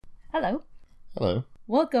Hello. Hello.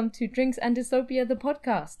 Welcome to Drinks and Dystopia, the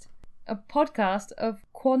podcast. A podcast of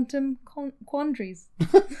quantum quandaries.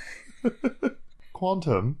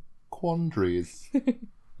 Quantum quandaries.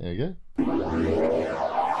 There you go.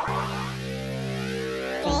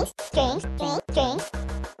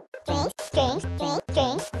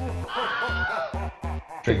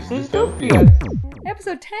 Drinks and Dystopia.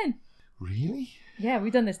 Episode 10. Really? Yeah,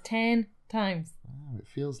 we've done this 10 times. Wow, it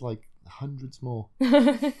feels like hundreds more.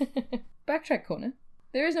 Backtrack corner.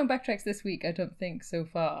 There is no backtracks this week, I don't think, so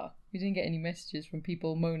far. We didn't get any messages from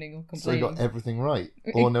people moaning or So you complaining. got everything right,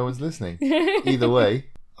 or no one's listening. Either way,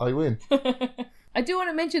 I win. I do want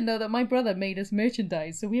to mention, though, that my brother made us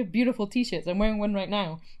merchandise, so we have beautiful t-shirts. I'm wearing one right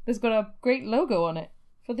now. That's got a great logo on it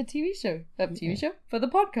for the TV show. Show? For the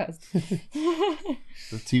podcast.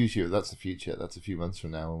 The TV show, that's the future. That's a few months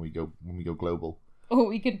from now when we go global. Oh,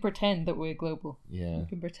 we can pretend that we're global. Yeah. We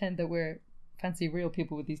can pretend that we're fancy real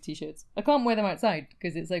people with these t-shirts. I can't wear them outside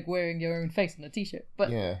because it's like wearing your own face on a t-shirt. But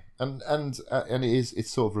yeah, and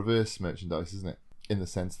it's sort of reverse merchandise, isn't it? In the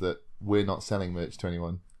sense that we're not selling merch to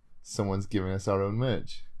anyone. Someone's giving us our own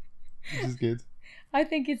merch, which is good. I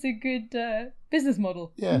think it's a good business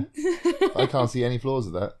model. Yeah, I can't see any flaws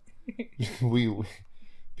of that. we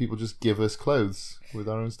people just give us clothes with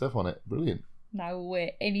our own stuff on it. Brilliant. Now I'll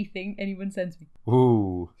wear anything anyone sends me.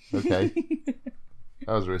 Ooh, okay.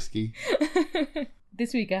 That was risky.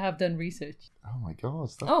 This week I have done research. Oh my god.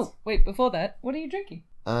 That's... Oh, wait, before that, what are you drinking?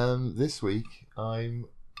 This week I'm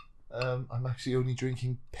actually only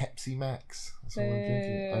drinking Pepsi Max. That's all I'm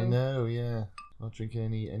drinking. I know, yeah. Not drinking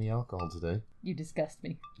any alcohol today. You disgust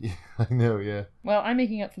me. Yeah, I know, yeah. Well, I'm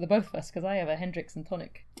making up for the both of us because I have a Hendrix and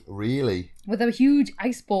tonic. Really? With a huge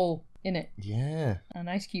ice ball in it. Yeah. An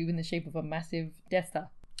ice cube in the shape of a massive Death Star.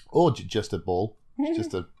 Or just a ball.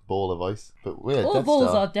 Just a ball of ice. But yeah, All Death balls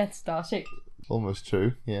Star. are Death Star shaped. Almost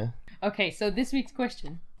true, yeah. Okay, so this week's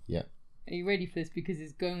question. Yeah. Are you ready for this? Because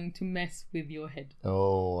it's going to mess with your head.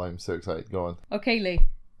 Oh, I'm so excited. Go on. Okay, Lee.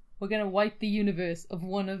 We're going to wipe the universe of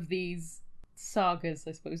one of these sagas,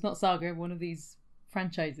 I suppose. Not saga, one of these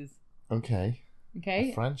franchises. Okay.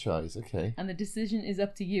 Okay? A franchise, okay. And the decision is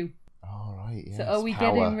up to you. All right, yes. So are we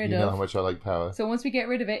Power. getting rid You know of... how much I like power. So once we get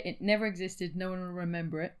rid of it, it never existed, no one will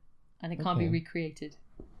remember it, and it can't be Okay. recreated.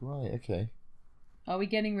 Right, okay. Are we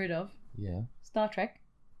getting rid of Yeah. Star Trek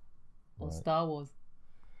or Right. Star Wars?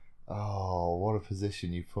 Oh, what a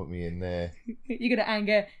position you put me in there. You're going to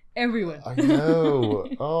anger everyone. I know.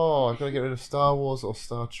 Oh, I've got to get rid of Star Wars or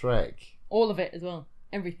Star Trek. All of it as well.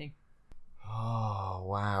 Everything. Oh,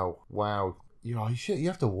 wow. Wow. You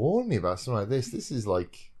have to warn me about something like this. This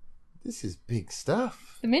is big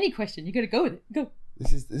stuff. The mini question. You got to go with it. Go.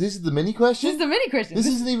 This is the mini question? This is the mini question. This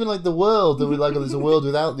isn't even like the world that we like. There's a world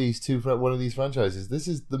without these one of these franchises. This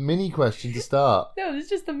is the mini question to start. No, it's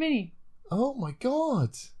just the mini. Oh my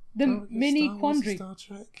god! The mini Star Wars, quandary. Star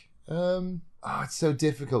Trek. It's so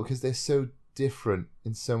difficult because they're so different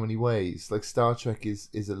in so many ways. Like Star Trek is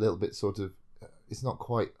a little bit sort of. It's not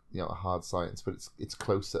quite a hard science, but it's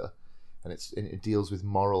closer, and it deals with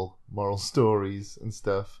moral stories and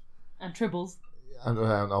stuff. And tribbles. And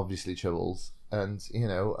obviously tribbles. And,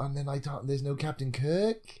 and then there's no Captain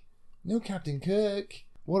Kirk. No Captain Kirk.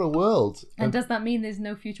 What a world. And does that mean there's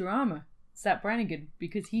no Futurama? Zap Brannigan,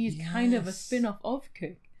 because he's kind of a Yes. spin-off of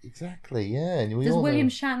Kirk. Exactly, yeah. And we Does all William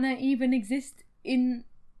know Shatner even exist in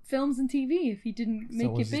films and TV if he didn't that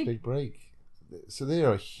make was it his big? big break. So there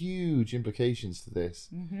are huge implications to this.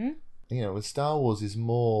 Mm-hmm. With Star Wars is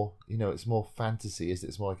more, it's more fantasy, isn't it?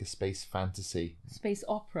 It's more like a space fantasy. Space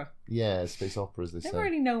opera. Yeah, space opera, as they Never say.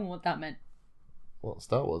 really known what that meant. Well,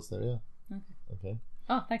 Star Wars, there we are. Okay.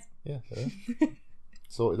 Oh, thanks. Yeah, there we are.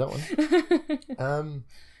 Sorted that one.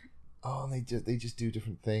 They just do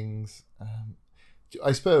different things.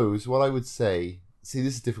 I suppose what I would say. See,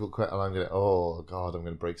 this is a difficult question. I'm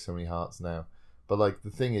gonna break so many hearts now. But like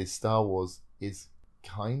the thing is, Star Wars is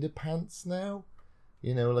kind of pants now.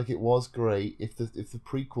 Like it was great if the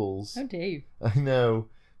prequels. How dare you? I know,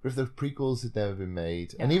 but if the prequels had never been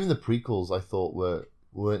made, and Yeah. even the prequels, I thought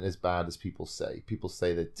weren't as bad as people say. People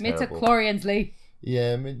say they're terrible. Midichlorians, Lee.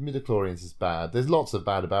 Yeah, midichlorians is bad. There's lots of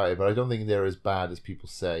bad about it, but I don't think they're as bad as people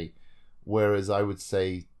say. Whereas I would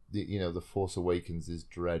say, the Force Awakens is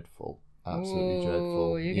dreadful, absolutely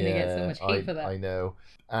dreadful. You're gonna get so much hate for that. I know,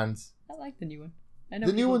 and I like the new one. I know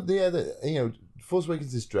the new people- one, Force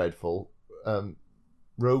Awakens is dreadful.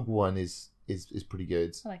 Rogue One is pretty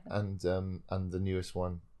good, I like that. and the newest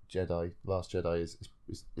one, Last Jedi,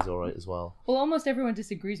 is all right as well. Well, almost everyone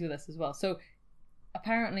disagrees with us as well. So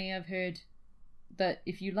apparently I've heard that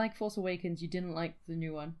if you like Force Awakens, you didn't like the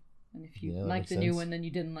new one. And if you Yeah, that like makes the new sense. one, then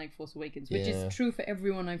you didn't like Force Awakens, which Yeah. is true for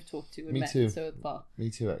everyone I've talked to and Me met too. so far. Me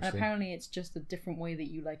too, And actually. apparently, it's just a different way that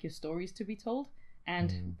you like your stories to be told,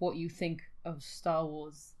 and what you think of Star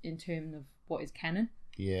Wars in terms of what is canon.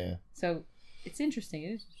 Yeah. So it's interesting.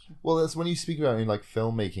 It is interesting. Well, that's when you speak about it in like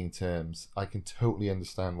filmmaking terms. I can totally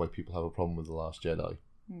understand why people have a problem with The Last Jedi.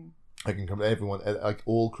 I can come to everyone, like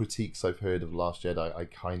all critiques I've heard of The Last Jedi, I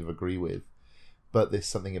kind of agree with. But there's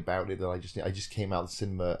something about it that I just came out of the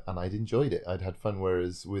cinema and I'd enjoyed it. I'd had fun.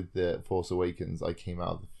 Whereas with the Force Awakens, I came out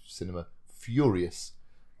of the cinema furious.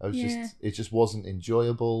 It just wasn't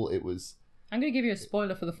enjoyable. It was. I'm going to give you a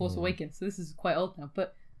spoiler for The Force Awakens, so this is quite old now,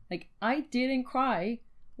 but like I didn't cry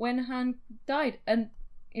when Han died. And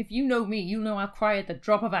if you know me, you know I'll cry at the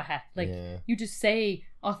drop of a hat. Like, you just say,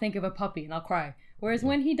 I'll think of a puppy and I'll cry. Whereas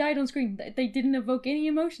when he died on screen, they didn't evoke any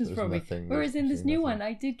emotions from me. Whereas in this new one,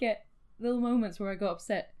 I did get little moments where I got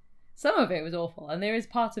upset. Some of it was awful, and there is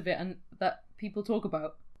part of it and that people talk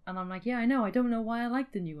about. And I'm like, yeah, I know, I don't know why I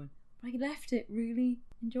like the new one. But I left it really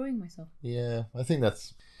enjoying myself. Yeah, I think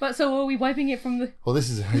that's. But so are we wiping it from the? Well,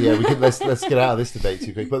 this is we could let's get out of this debate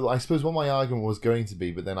too quick. But I suppose what my argument was going to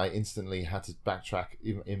be, but then I instantly had to backtrack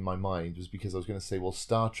in my mind, was because I was going to say, well,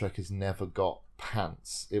 Star Trek has never got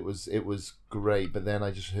pants. It was great, but then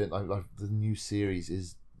I just heard the new series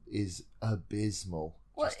is abysmal.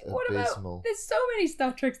 What abysmal. about? There's so many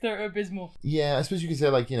Star Treks that are abysmal. Yeah, I suppose you could say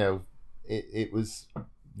it was.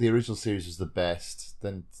 The original series was the best.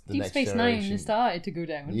 Then the Deep next Space generation. Nine started to go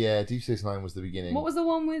down. Yeah, Deep Space Nine was the beginning. What was the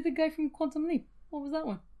one with the guy from Quantum Leap? What was that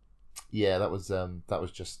one? Yeah, that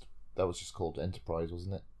was just called Enterprise,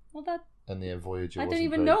 wasn't it? Well, that. And the Voyager. I don't wasn't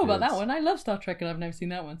even very know about good. that one. I love Star Trek and I've never seen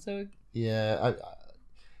that one. So. Yeah,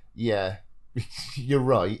 yeah, you're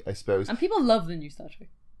right. I suppose. And people love the new Star Trek.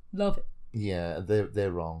 Love it. Yeah,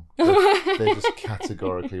 they're wrong. They're just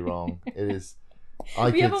categorically wrong. It is.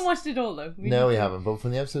 We haven't watched it all though. We haven't. But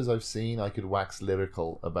from the episodes I've seen, I could wax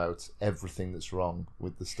lyrical about everything that's wrong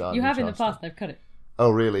with the Star. You have in the past. I've cut it.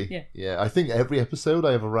 Oh really? Yeah. Yeah. I think every episode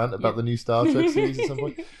I have a rant about the new Star Trek series at some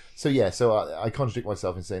point. So I contradict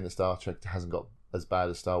myself in saying that Star Trek hasn't got as bad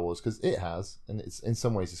as Star Wars, because it has, and it's in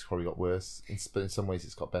some ways it's probably got worse, but in some ways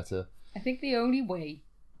it's got better. I think the only way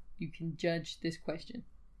you can judge this question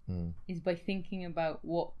is by thinking about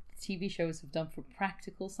what TV shows have done for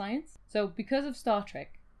practical science. So because of Star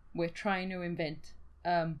Trek, we're trying to invent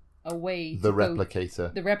a way to the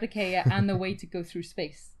replicator and the way to go through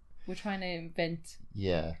space. We're trying to invent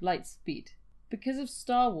light speed. Because of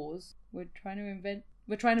Star Wars, we're trying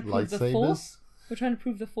to prove the Force. We're trying to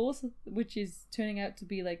prove the Force, which is turning out to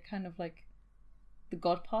be like kind of like the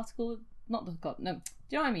God particle, not the God. No, do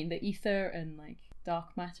you know what I mean? The ether and like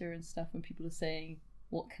dark matter and stuff. When people are saying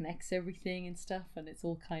what connects everything and stuff, and it's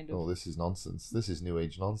all kind of. Oh, this is nonsense. This is New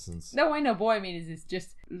Age nonsense. No, I know. But what I mean is, it's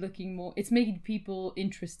just looking more. It's making people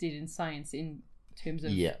interested in science in terms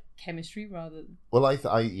of chemistry rather than. Well, I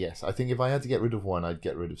think if I had to get rid of one, I'd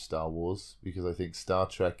get rid of Star Wars, because I think Star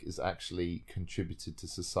Trek has actually contributed to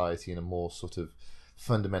society in a more sort of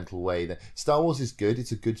fundamental way. That Star Wars is good.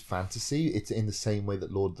 It's a good fantasy. It's in the same way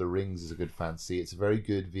that Lord of the Rings is a good fantasy. It's a very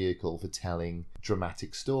good vehicle for telling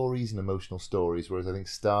dramatic stories and emotional stories, whereas I think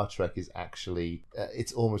Star Trek is actually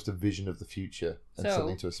it's almost a vision of the future and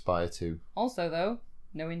something to aspire to. Also, though,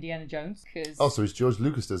 no Indiana Jones, because also George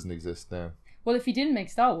Lucas doesn't exist now. Well, if he didn't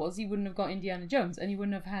make Star Wars, he wouldn't have got Indiana Jones, and he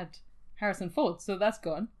wouldn't have had Harrison Ford, so that's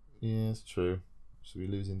gone. Yeah, it's true. So we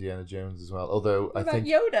lose Indiana Jones as well. Although what I think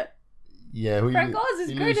Yoda. Yeah, Frank Oz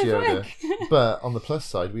is great as Yoda. But on the plus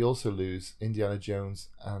side, we also lose Indiana Jones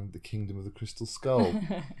and the Kingdom of the Crystal Skull.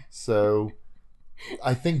 So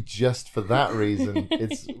I think just for that reason,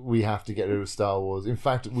 we have to get rid of Star Wars. In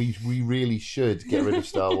fact, we really should get rid of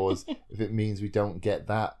Star Wars if it means we don't get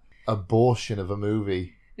that abortion of a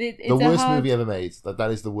movie. The worst movie ever made. That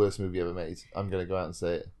is the worst movie ever made. I'm going to go out and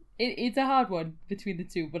say it. It's a hard one between the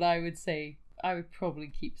two, but I would say I would probably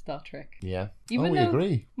keep Star Trek. Yeah. Even we though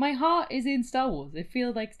agree. My heart is in Star Wars. It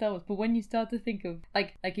feels like Star Wars. But when you start to think of,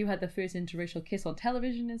 like you had the first interracial kiss on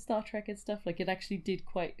television in Star Trek and stuff, like it actually did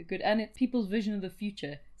quite a good. And it's people's vision of the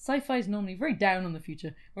future. Sci-fi is normally very down on the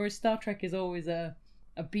future, whereas Star Trek is always a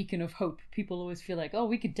beacon of hope. People always feel like, oh,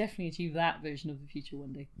 we could definitely achieve that version of the future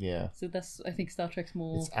one day. Yeah. So I think Star Trek's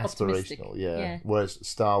more it's optimistic. Aspirational, yeah. Whereas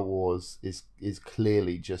Star Wars is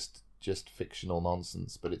clearly just fictional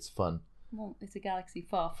nonsense, but it's fun. Well, it's a galaxy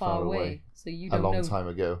far, far away. So you don't know. A know. long time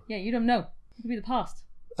ago. Yeah, you don't know. It could be the past.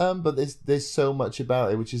 But there's so much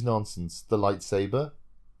about it which is nonsense. The lightsaber,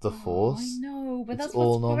 the Force. I know, but It's that's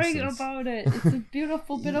all what's great nonsense. about it. It's a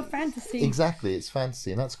beautiful bit of fantasy. Exactly, it's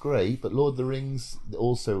fantasy, and that's great. But Lord of the Rings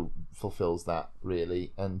also fulfills that,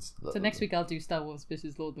 really. And So next week I'll do Star Wars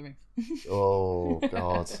versus Lord of the Rings. Oh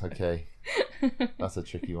God, okay, that's a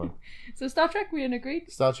tricky one. So Star Trek, we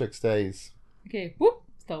agreed. Star Trek stays. Okay, whoop.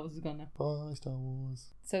 Star Wars is gone now. Bye, Star Wars.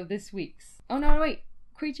 So this week's. Oh no, wait.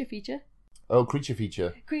 Creature feature. Oh, creature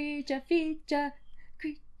feature. Creature feature.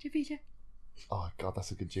 Creature feature. Oh God,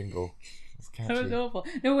 that's a good jingle. That's That catchy. was awful.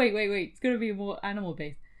 No, wait. It's gonna be more animal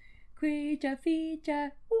based. Creature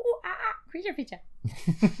feature. Ooh, creature feature.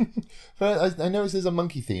 I notice there's a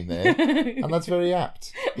monkey theme there, and that's very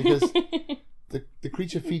apt because the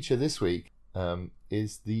creature feature this week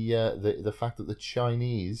is the fact that the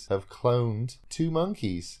Chinese have cloned two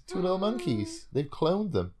little monkeys. They've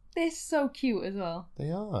cloned them. They're so cute as well.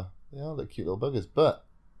 They are the cute little buggers, but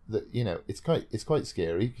it's quite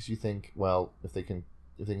scary because you think, well, if they can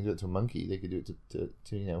do it to a monkey, they could do it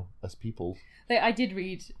to us people. I did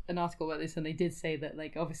read an article about this, and they did say that,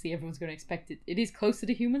 like, obviously everyone's going to expect it. It is closer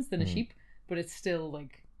to humans than a sheep, but it's still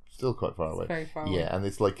quite far away. Very far away. Yeah, and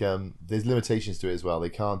it's like there's limitations to it as well. They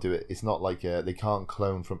can't do it. It's not like they can't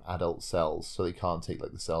clone from adult cells, so they can't take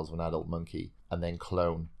like the cells of an adult monkey and then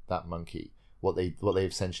clone that monkey. What they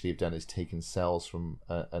essentially have done is taken cells from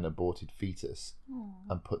an aborted fetus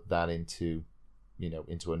and put that into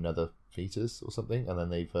another fetus or something, and then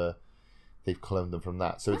they've cloned them from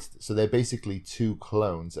that. So they're basically two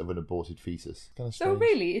clones of an aborted fetus. Kind of strange. So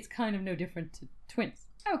really, it's kind of no different to twins.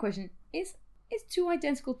 I have a question: Is two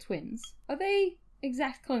identical twins, are they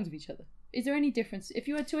exact clones of each other? Is there any difference if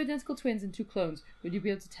you had two identical twins and two clones? Would you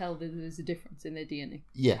be able to tell that there's a difference in their DNA?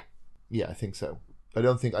 Yeah, I think so. I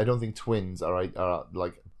don't think twins are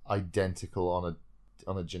like identical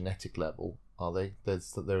on a genetic level, are they? There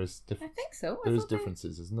is I think so. There is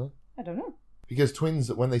differences, isn't there? I don't know. Because twins,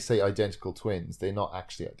 when they say identical twins, they're not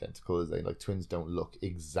actually identical, is they? Like, twins don't look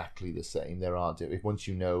exactly the same. There are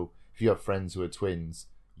if you have friends who are twins,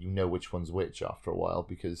 you know which one's which after a while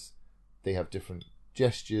because they have different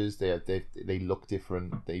gestures. They look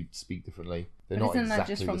different. They speak differently. They're not exactly the same. Isn't that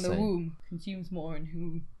just from the womb consumes more and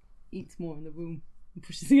who eats more in the womb? And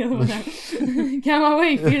pushes the other one out. Can't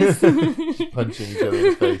wait, fetus. Punching each other in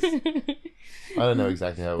the face. I don't know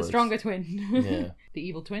exactly how it works. The stronger twin. Yeah. The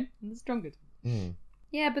evil twin and the stronger twin. Mm.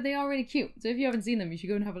 Yeah, but they are really cute. So if you haven't seen them, you should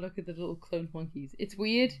go and have a look at the little cloned monkeys. It's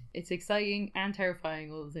weird, it's exciting, and terrifying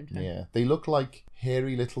all at the same time. Yeah, they look like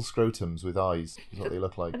hairy little scrotums with eyes. Is what they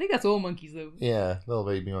look like. I think that's all monkeys, though. Yeah, little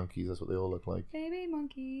baby monkeys. That's what they all look like. Baby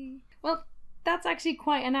monkey. Well, that's actually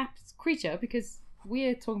quite an apt creature because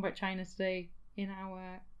we're talking about China today in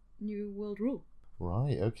our New World Rule.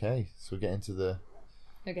 Right. Okay. So we're getting to the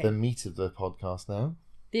meat of the podcast now.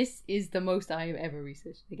 This is the most I have ever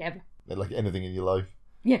researched, like ever. Like anything in your life.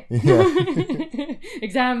 Yeah.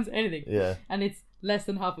 Exams, anything. Yeah. And it's less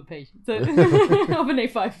than half a page. So of an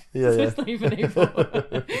A5. Yeah. So it's not even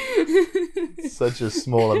A4. Such a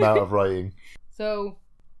small amount of writing. So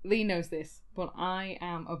Lee knows this, but I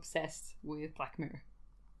am obsessed with Black Mirror.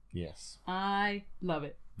 Yes. I love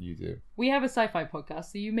it. You do. We have a sci-fi podcast,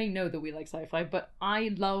 so you may know that we like sci-fi, but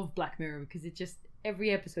I love Black Mirror because it just, every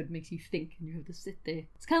episode makes you think and you have to sit there.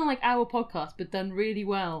 It's kind of like our podcast, but done really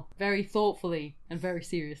well, very thoughtfully and very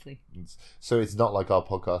seriously. So it's not like our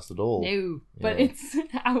podcast at all. No, but it's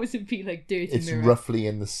ours would be like Dirty Mirror. It's roughly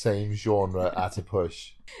in the same genre at a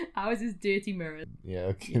push. Ours is Dirty Mirror. Yeah,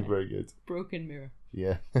 okay, very good. Broken Mirror.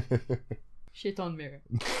 Yeah. Shit on Mirror.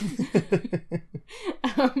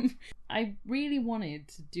 I really wanted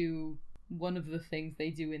to do one of the things they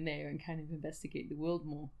do in there and kind of investigate the world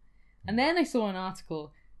more. And then I saw an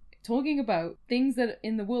article talking about things that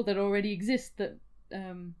in the world that already exist that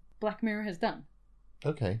Black Mirror has done.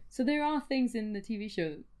 Okay. So there are things in the TV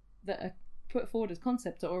show that are put forward as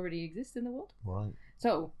concepts that already exist in the world. Right.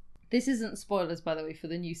 So this isn't spoilers, by the way, for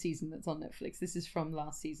the new season that's on Netflix. This is from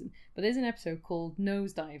last season. But there's an episode called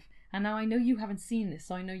Nosedive. And now I know you haven't seen this,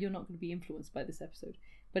 so I know you're not going to be influenced by this episode.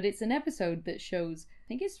 But it's an episode that shows, I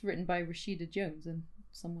think it's written by Rashida Jones and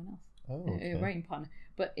someone else. Oh, okay. A writing partner.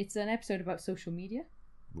 But it's an episode about social media.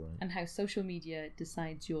 Right. And how social media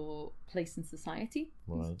decides your place in society.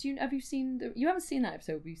 Right. Have you seen you haven't seen that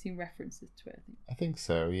episode, but you've seen references to it, I think. I think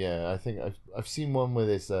so, yeah. I think I've seen one where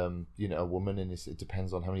there's a woman and it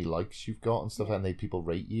depends on how many likes you've got and stuff, and people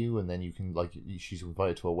rate you, and then you can she's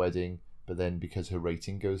invited to a wedding, but then because her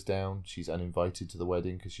rating goes down, she's uninvited to the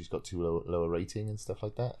wedding because she's got too lower rating and stuff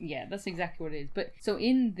like that. Yeah, that's exactly what it is. But so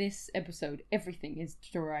in this episode, everything is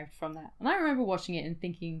derived from that. And I remember watching it and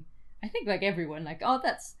thinking, I think like everyone, like, oh,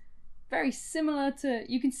 that's very similar to,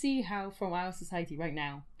 you can see how from our society right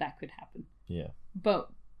now that could happen. Yeah. But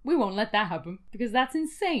we won't let that happen because that's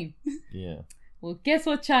insane. Yeah. Well, guess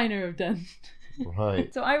what China have done?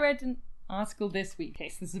 Right. So I read an article this week. Okay,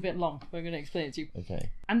 so this is a bit long, but I'm going to explain it to you. Okay.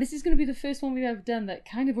 And this is going to be the first one we've ever done that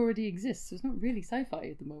kind of already exists. So it's not really sci-fi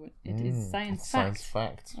at the moment. It is science fact. Science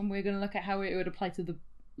fact. And we're going to look at how it would apply to the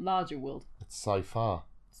larger world. It's sci-fi.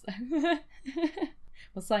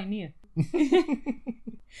 Well, sci-near.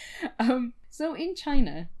 So in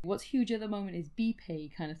China, what's huge at the moment is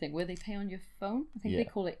BPay kind of thing, where they pay on your phone. I think they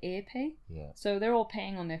call it AirPay. Yeah. So they're all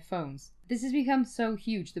paying on their phones. This has become so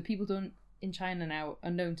huge that people in China now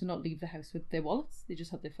are known to not leave the house with their wallets. They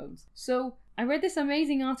just have their phones. So I read this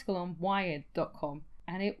amazing article on Wired.com,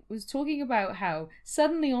 and it was talking about how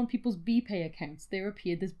suddenly on people's BPay accounts there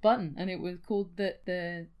appeared this button, and it was called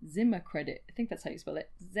the Zima credit. I think that's how you spell it.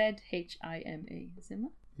 Zhima. Zima?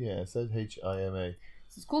 Yeah, Zhima.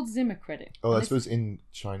 So it's called Zima credit. Oh, I suppose in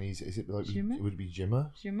Chinese, is it like Zhima? it would be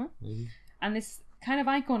Jimma? Zhima. Maybe. And this kind of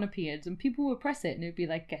icon appeared, and people would press it, and it would be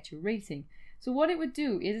like, get your rating. So what it would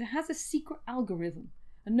do is it has a secret algorithm,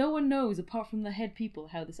 and no one knows apart from the head people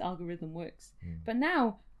how this algorithm works. But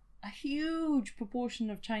now, a huge proportion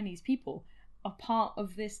of Chinese people are part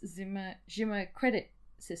of this Zhima credit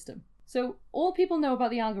system. So all people know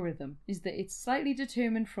about the algorithm is that it's slightly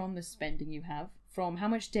determined from the spending you have, from how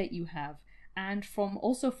much debt you have, and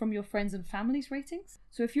also from your friends and family's ratings.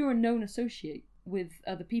 So if you're a known associate with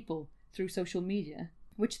other people through social media,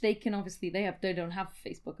 which they can obviously, they don't have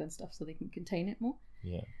Facebook and stuff, so they can contain it more.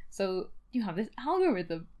 Yeah. So you have this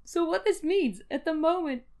algorithm. So what this means at the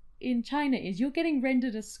moment in China is you're getting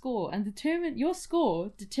rendered a score, and your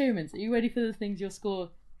score determines, are you ready for the things your score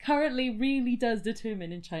currently really does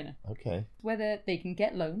determine in China? Okay. Whether they can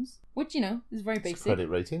get loans, which, is very basic. Credit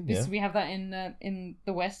rating, yeah. We have that in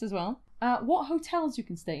the West as well. What hotels you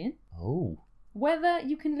can stay in. Oh. Whether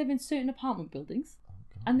you can live in certain apartment buildings.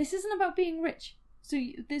 Okay. And this isn't about being rich. So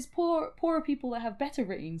there's poorer people that have better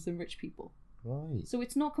ratings than rich people. Right. So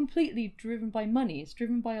it's not completely driven by money. It's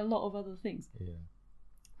driven by a lot of other things.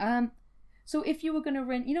 Yeah. So if you were going to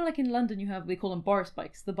rent, like in London, they call them Boris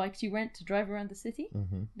bikes. The bikes you rent to drive around the city,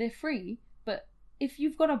 they're free. But if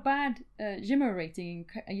you've got a bad Zhima rating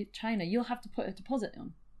in China, you'll have to put a deposit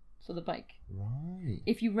on for the bike. Right.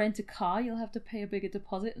 If you rent a car, you'll have to pay a bigger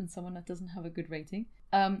deposit than someone that doesn't have a good rating.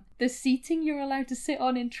 The seating you're allowed to sit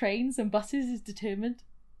on in trains and buses is determined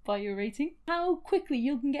by your rating. How quickly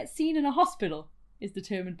you can get seen in a hospital is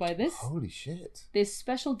determined by this. Holy shit. There's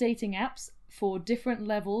special dating apps for different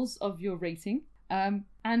levels of your rating. And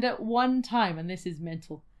at one time, and this is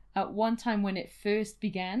mental, at one time when it first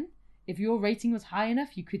began, if your rating was high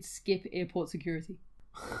enough, you could skip airport security.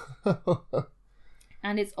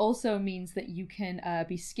 And it also means that you can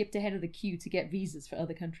be skipped ahead of the queue to get visas for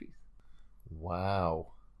other countries. Wow.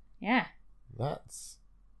 Yeah. That's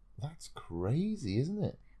crazy, isn't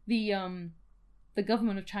it? The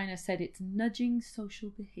government of China said it's nudging social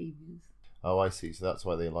behaviours. Oh, I see. So that's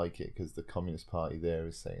why they like it, because the Communist Party there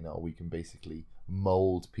is saying, we can basically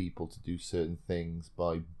mould people to do certain things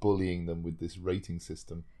by bullying them with this rating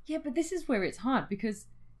system. Yeah, but this is where it's hard, because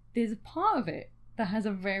there's a part of it that has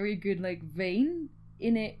a very good vein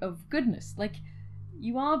in it of goodness.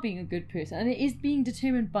 You are being a good person, and it is being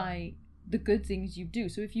determined by the good things you do.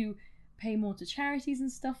 So if you pay more to charities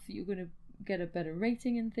and stuff, you're going to get a better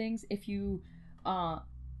rating and things. If you are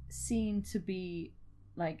seen to be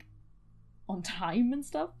on time and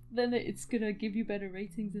stuff, then it's going to give you better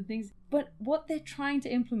ratings and things. But what they're trying to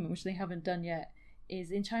implement, which they haven't done yet,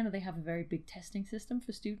 is in China they have a very big testing system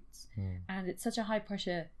for students. And it's such a high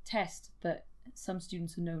pressure test that some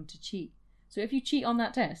students are known to cheat. So if you cheat on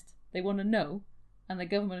that test, they want to know, and the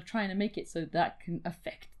government are trying to make it so that can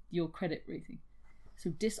affect your credit rating. So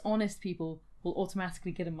dishonest people will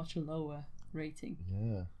automatically get a much lower rating.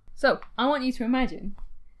 Yeah. So I want you to imagine,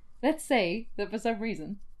 let's say that for some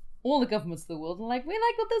reason all the governments of the world are like, we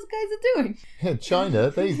like what those guys are doing. Yeah, China,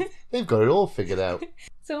 they've got it all figured out.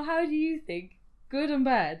 So how do you think, good and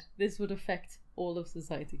bad, this would affect all of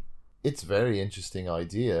society? It's a very interesting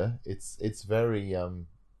idea. It's very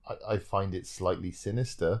I find it slightly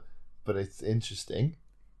sinister, but it's interesting.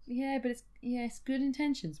 Yeah, but it's good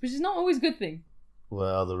intentions, which is not always a good thing.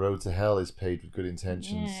 Well, the road to hell is paved with good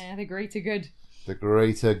intentions. Yeah, the greater good. The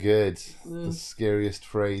greater good. Ugh. The scariest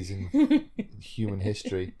phrase in human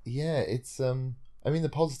history. Yeah, it's I mean, the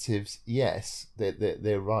positives, yes,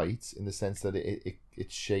 they're right in the sense that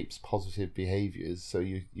it shapes positive behaviors. So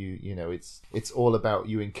you know, it's all about,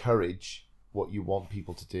 you encourage what you want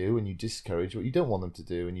people to do and you discourage what you don't want them to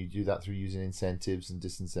do, and you do that through using incentives and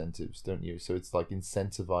disincentives, don't you? So it's like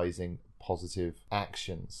incentivizing positive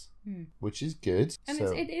actions, which is good. And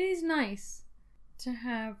so it is nice to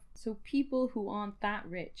have, so people who aren't that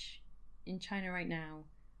rich in China right now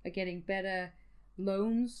are getting better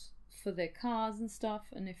loans for their cars and stuff,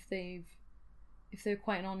 and if they're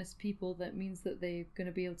quite honest people, that means that they're going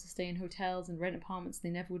to be able to stay in hotels and rent apartments they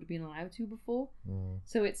never would have been allowed to before.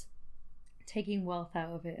 So it's taking wealth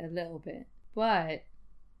out of it a little bit. But,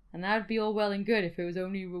 and that would be all well and good if it was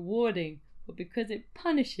only rewarding, but because it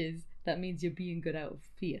punishes, that means you're being good out of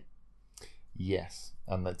fear. Yes,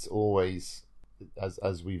 and that's always,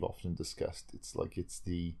 as we've often discussed, it's like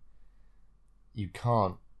you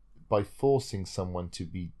can't, by forcing someone to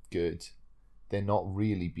be good, they're not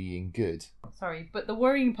really being good. Sorry, but the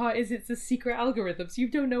worrying part is it's a secret algorithm, so you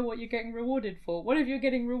don't know what you're getting rewarded for. What if you're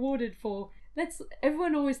getting rewarded for...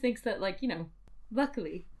 Everyone always thinks that, like, you know,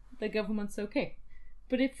 luckily, the government's okay.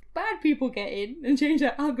 But if bad people get in and change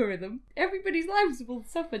that algorithm, everybody's lives will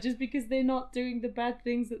suffer just because they're not doing the bad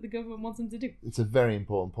things that the government wants them to do. It's a very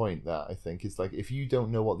important point, that, I think. It's like, if you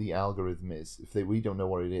don't know what the algorithm is, we don't know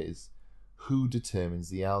what it is, who determines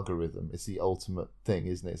the algorithm? It's the ultimate thing,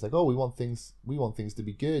 isn't it? It's like, oh, we want things to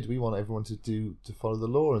be good. We want everyone to follow the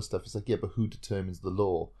law and stuff. It's like, yeah, but who determines the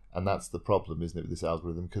law? And that's the problem, isn't it, with this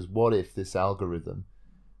algorithm? Because what if this algorithm,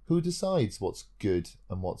 who decides what's good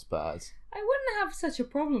and what's bad? I wouldn't have such a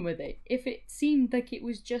problem with it if it seemed like it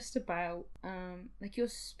was just about like your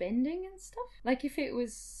spending and stuff. Like if it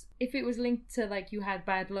was linked to, like, you had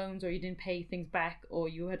bad loans, or you didn't pay things back, or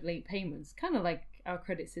you had late payments, kind of like our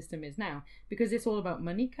credit system is now, because it's all about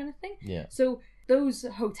money kind of thing. Yeah. So those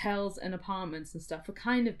hotels and apartments and stuff are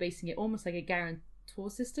kind of basing it almost like a guarantor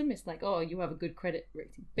system. It's like, oh, you have a good credit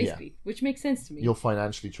rating, basically, which makes sense to me. You're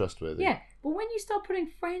financially trustworthy. Yeah, but when you start putting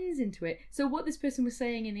friends into it, so what this person was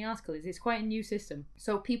saying in the article is it's quite a new system.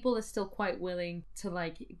 So people are still quite willing to,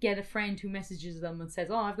 like, get a friend who messages them and says,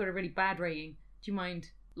 oh, I've got a really bad rating. Do you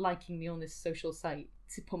mind liking me on this social site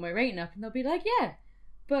to put my rating up? And they'll be like, yeah.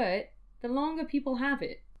 But the longer people have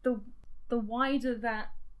it, the wider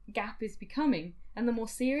that gap is becoming, and the more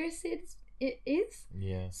serious it is.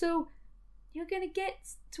 Yeah. So you're going to get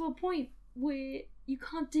to a point where you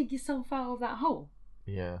can't dig yourself out of that hole.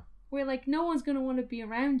 Yeah. Where, like, no one's going to want to be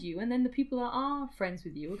around you, and then the people that are friends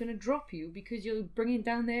with you are going to drop you because you're bringing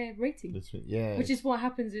down their rating. Yeah. Which is what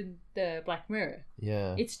happens in the Black Mirror.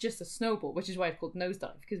 Yeah. It's just a snowball, which is why it's called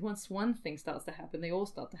nosedive, because once one thing starts to happen, they all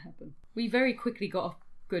start to happen. We very quickly got off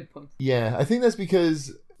good points. Yeah, I think that's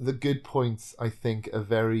because the good points, I think, are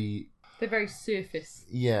very... They're very surface.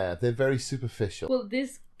 Yeah, they're very superficial. Well,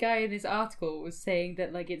 this guy in this article was saying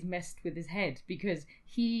that, like, it's messed with his head because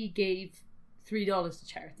he gave $3 to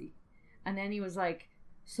charity. And then he was like,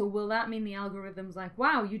 so will that mean the algorithm's like,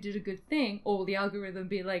 wow, you did a good thing? Or will the algorithm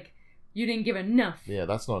be like, you didn't give enough? Yeah,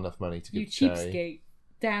 that's not enough money to give to charity. You cheapskate,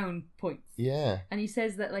 down points. Yeah. And he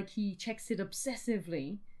says that, like, he checks it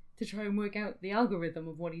obsessively to try and work out the algorithm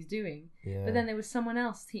of what he's doing. Yeah. But then there was someone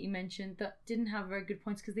else he mentioned that didn't have very good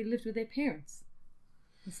points because they lived with their parents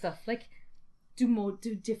and stuff. Like, do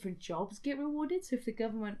different jobs get rewarded? So if the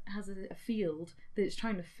government has a field that it's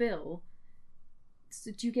trying to fill,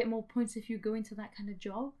 so do you get more points if you go into that kind of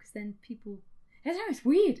job? Because then people... I don't know, it's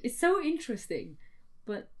weird. It's so interesting,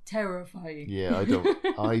 but terrifying. Yeah, I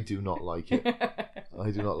do not like it. I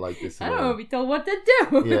do not like this at all. I don't want to be told what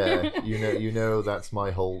to do. Yeah, you know that's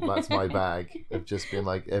my bag of just being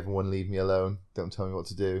like, everyone leave me alone, don't tell me what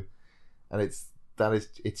to do. And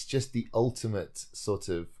it's just the ultimate sort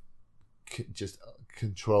of just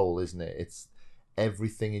control, isn't it? It's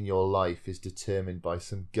everything in your life is determined by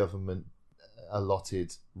some government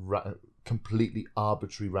allotted completely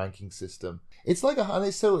arbitrary ranking system. It's like and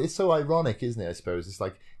it's so ironic, isn't it? I suppose it's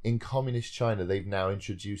like in communist China they've now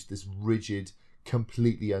introduced this rigid,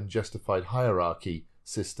 completely unjustified hierarchy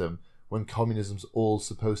system when communism's all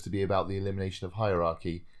supposed to be about the elimination of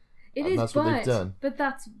hierarchy. That's what they've done. But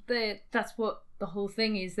that's what the whole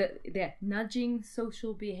thing is, that they're nudging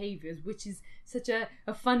social behaviours, which is such a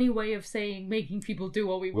funny way of saying making people do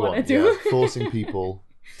what we want to do. Yeah, forcing people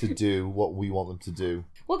to do what we want them to do.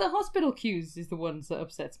 Well, the hospital queues is the ones that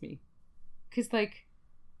upsets me. Because, like,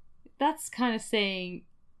 that's kind of saying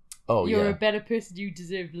you're a better person, you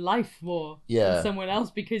deserve life more than someone else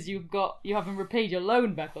because you haven't repaid your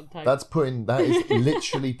loan back on time. That is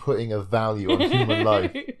literally putting a value on human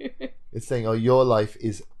life. It's saying, your life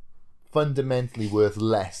is fundamentally worth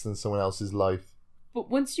less than someone else's life. But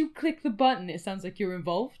once you click the button, it sounds like you're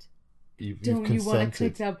involved. Don't you want to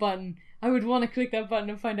click that button? I would want to click that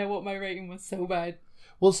button and find out what my rating was so bad.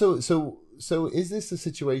 Well, so is this a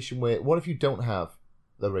situation where, what if you don't have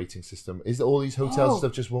the rating system? Is that all these hotels and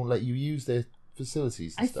stuff just won't let you use their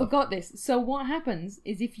facilities and stuff? I forgot this. So what happens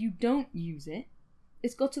is if you don't use it,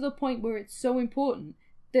 it's got to the point where it's so important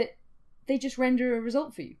that they just render a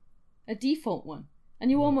result for you, a default one,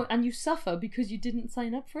 and you suffer because you didn't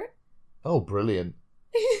sign up for it. Oh, brilliant!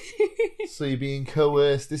 So you're being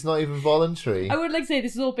coerced. It's not even voluntary. I would like to say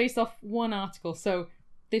this is all based off one article, so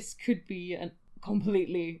this could be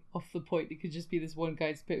completely off the point. It could just be this one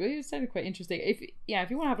guy's bit. It sounded quite interesting. If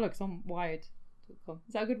you want to have a look, it's on Wired.com.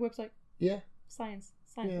 Is that a good website? Yeah. Science.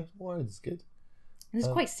 Yeah, Wired is good. It's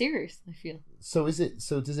quite serious, I feel. So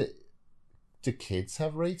do kids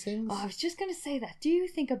have ratings? Oh, I was just going to say that. Do you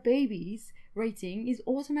think a baby's rating is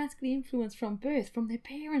automatically influenced from birth, from their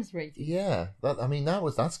parents' rating? Yeah,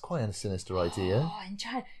 that's quite a sinister idea. Oh, in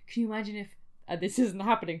China, can you imagine if this isn't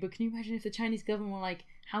happening? But can you imagine if the Chinese government were like,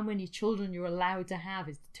 how many children you're allowed to have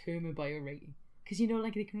is determined by your rating? Because they can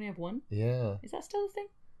only have one. Yeah. Is that still a thing?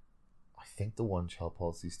 I think the one-child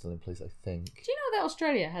policy is still in place. I think. Do you know that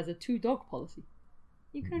Australia has a 2-dog policy?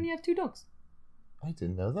 You can only have 2 dogs. I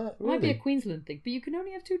didn't know that. It might be a Queensland thing, but you can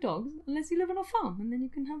only have 2 dogs unless you live on a farm, and then you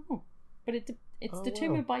can have more. But it's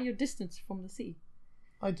determined by your distance from the sea.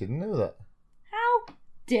 I didn't know that. How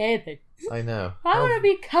dare they? I know. I want to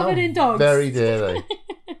be covered in dogs. Very dare they?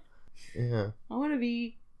 Yeah. I want to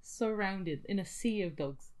be surrounded in a sea of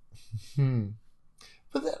dogs.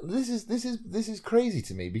 But this is crazy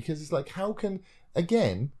to me, because it's like, how can,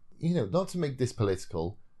 again, not to make this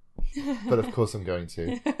political, but of course I'm going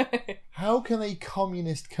to. How can a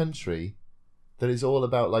communist country that is all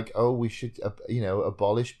about like, oh, we should,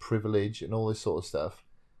 abolish privilege and all this sort of stuff.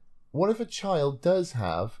 What if a child does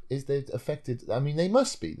is they're affected? I mean, they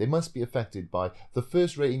must be affected by the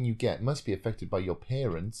first rating you get. Must be affected by your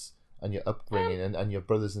parents and your upbringing and your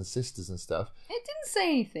brothers and sisters and stuff. It didn't say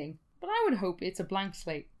anything, but I would hope it's a blank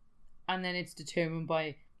slate, and then it's determined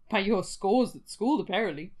by your scores at school,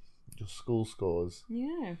 apparently. Your school scores.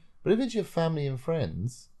 Yeah. But if it's your family and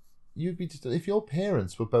friends, you'd be if your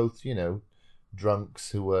parents were both,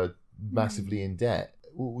 drunks who were massively in debt,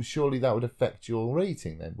 surely that would affect your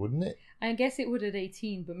rating then, wouldn't it? I guess it would at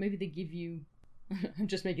 18, but maybe they give you... I'm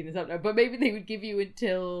just making this up now, but maybe they would give you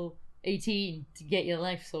until 18 to get your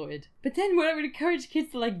life sorted. But then I would encourage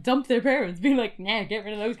kids to like dump their parents, being like, nah, get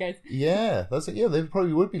rid of those guys. Yeah, that's it. Yeah, there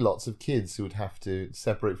probably would be lots of kids who would have to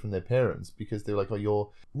separate from their parents because they're like,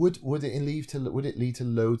 oh, would it lead to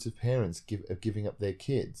loads of parents giving up their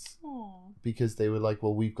kids? Aww. Because they were like,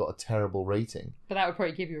 well, we've got a terrible rating. But that would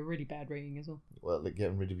probably give you a really bad rating as well. Well, like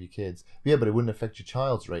getting rid of your kids. Yeah, but it wouldn't affect your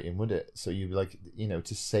child's rating, would it? So you'd like,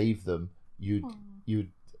 to save them, you'd.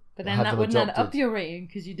 But then that wouldn't add up your rating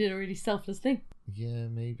because you did a really selfless thing. Yeah,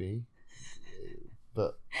 maybe.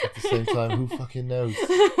 But at the same time, who fucking knows?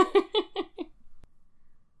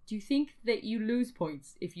 Do you think that you lose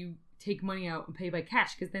points if you take money out and pay by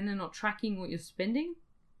cash because then they're not tracking what you're spending?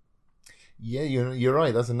 Yeah, you're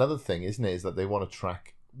right. That's another thing, isn't it? Is that they want to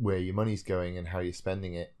track where your money's going and how you're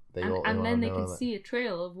spending it. And then they can see a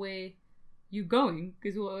trail of where you're going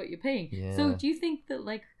because of what you're paying. Yeah. So do you think that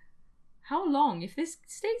like... How long, if this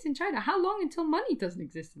stays in China, how long until money doesn't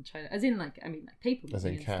exist in China? As in, like paper money. As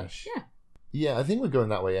in cash. Stuff. Yeah. Yeah, I think we're going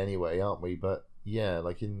that way anyway, aren't we? But yeah,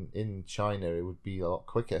 like in China, it would be a lot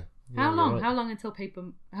quicker. Yeah, how long? Right. How long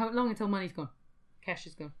until money's gone? Cash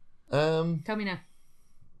is gone. Tell me now.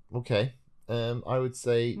 Okay. I would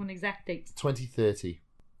say... One exact date. 2030.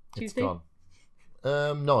 Tuesday? It's gone.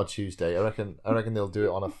 Not a Tuesday. I reckon they'll do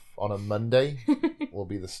it on a Monday. Will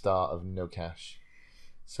be the start of no cash.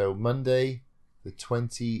 So Monday, the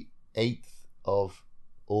 28th of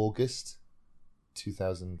August,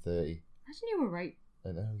 2030. Imagine you were right.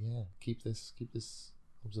 I know, yeah. Keep this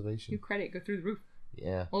observation. Your credit go through the roof.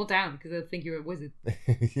 Yeah. All down because they'll think you're a wizard.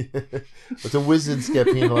 Yeah. But the wizards get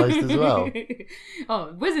penalised as well.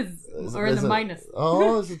 Oh, wizards are in the minus.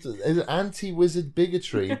 There's an anti-wizard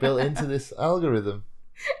bigotry built into this algorithm.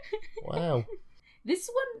 Wow. This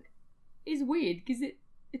one is weird because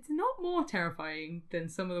it's not more terrifying than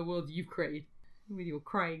some of the worlds you've created with your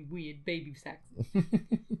crying weird baby sacks.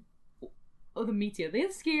 Or the meteor. They're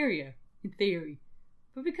scarier in theory.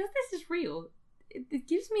 But because this is real, it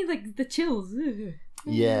gives me like the chills.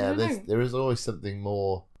 Yeah, there is always something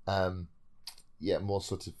more more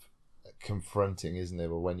sort of confronting, isn't there?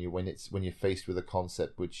 When you're faced with a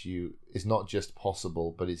concept which is not just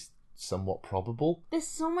possible but is somewhat probable. There's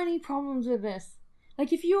so many problems with this.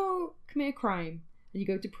 Like if you commit a crime and you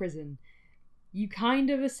go to prison, you kind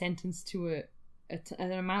of are sentenced to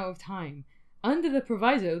an amount of time under the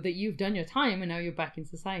proviso that you've done your time and now you're back in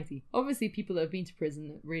society. Obviously, people that have been to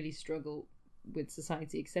prison really struggle with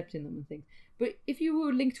society accepting them and things. But if you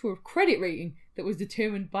were linked to a credit rating that was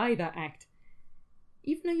determined by that act,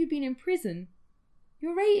 even though you'd been in prison,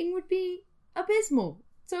 your rating would be abysmal.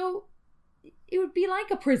 So it would be like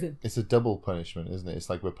a prison. It's a double punishment, isn't it? It's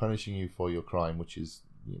like we're punishing you for your crime, which is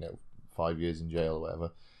 5 years in jail or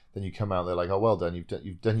whatever. Then you come out there like, oh, well done,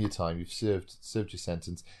 you've done your time, you've served your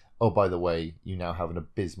sentence. Oh, by the way, you now have an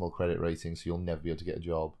abysmal credit rating, so you'll never be able to get a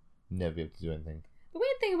job, never be able to do anything. The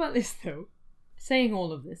weird thing about this, though, saying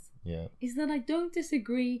all of this, is that I don't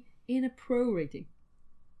disagree in a pro rating.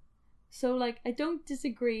 So, like, I don't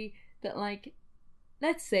disagree that, like,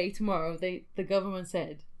 let's say tomorrow the government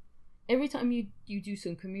said, every time you do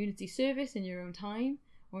some community service in your own time,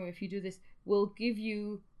 or if you do this, we'll give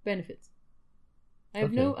you benefits. I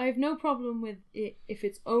have no problem with it if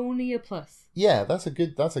it's only a plus. Yeah, that's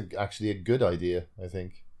actually a good idea, I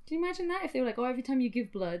think. Do you imagine that if they were like, oh, every time you give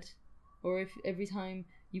blood, or if every time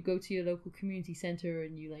you go to your local community centre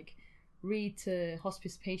and you like read to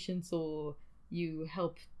hospice patients, or you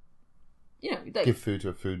help, like, give food to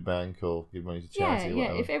a food bank or give money to charity.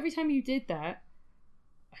 Yeah. If every time you did that,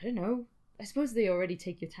 I don't know. I suppose they already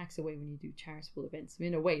take your tax away when you do charitable events. I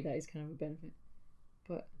mean, in a way, that is kind of a benefit.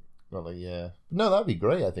 But well, yeah, no, that'd be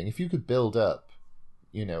great. I think if you could build up,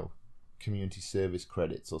 community service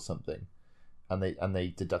credits or something, and they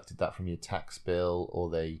deducted that from your tax bill, or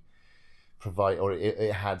they provide, or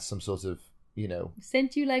it had some sort of,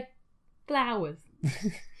 sent you like flowers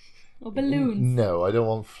or balloons. No, I don't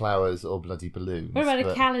want flowers or bloody balloons. What about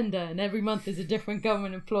a calendar, and every month there's a different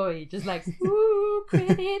government employee, just like, ooh,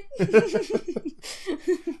 credit.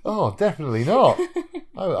 Oh, definitely not.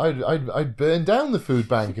 I'd burn down the food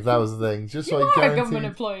bank if that was the thing. Just so I guarantee. You're a government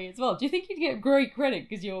employee as well. Do you think you'd get great credit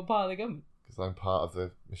because you're part of the government? Because I'm part of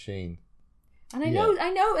the machine. And I know.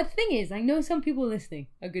 The thing is, I know some people listening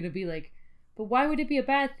are going to be like, but why would it be a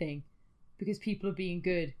bad thing? Because people are being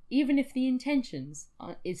good, even if the intentions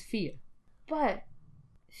is fear. But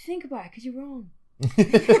think about it, because you're wrong.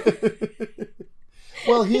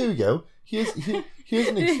 Well, here we go. Here's an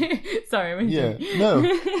Sorry, I'm joking.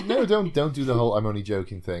 No, don't do the whole I'm only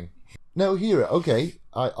joking thing. No, okay.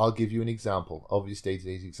 I'll give you an example. Obviously,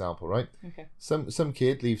 today's example, right? Okay. Some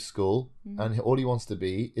kid leaves school and all he wants to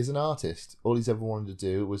be is an artist. All he's ever wanted to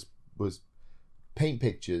do was paint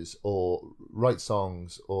pictures or write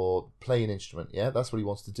songs or play an instrument. Yeah, that's what he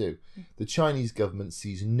wants to do. The Chinese government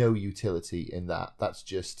sees no utility in that. That's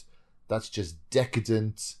just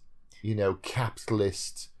decadent,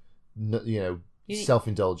 capitalist,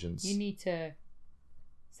 self-indulgence. You need to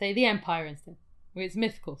say the empire instead. Well, it's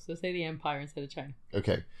mythical, so say the empire instead of China.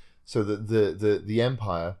 Okay, so the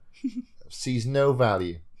empire sees no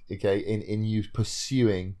value, okay, in you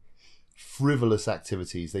pursuing frivolous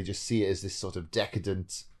activities. They just see it as this sort of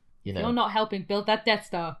decadent, You're not helping build that Death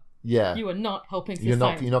Star. Yeah. You are not helping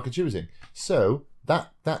society. You're not contributing. So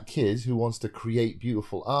that kid who wants to create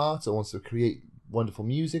beautiful art or wants to create wonderful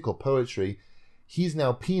music or poetry, he's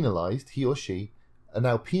now penalised. He or she are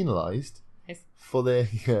now penalised for their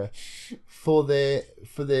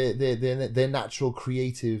natural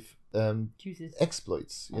creative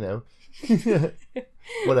exploits.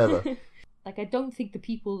 Whatever. Like, I don't think the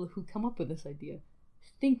people who come up with this idea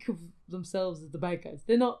think of themselves as the bad guys.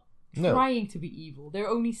 They're not trying to be evil. They're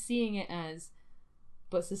only seeing it as,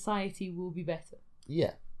 but society will be better.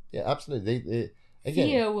 Yeah, absolutely. Again,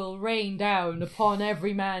 fear will rain down upon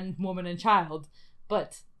every man, woman, and child,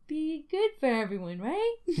 but be good for everyone,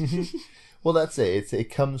 right? Well, that's it. It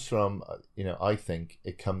comes from, I think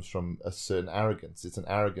it comes from a certain arrogance. It's an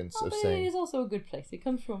arrogance of saying. It is also a good place. It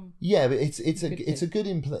comes from. Yeah, but it's a good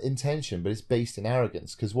intention, but it's based in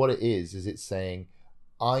arrogance, because what it is it's saying,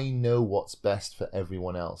 I know what's best for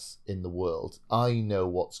everyone else in the world. I know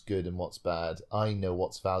what's good and what's bad. I know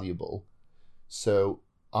what's valuable. So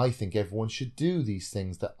I think everyone should do these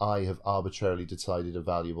things that I have arbitrarily decided are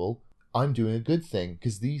valuable. I'm doing a good thing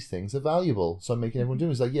because these things are valuable. So I'm making everyone do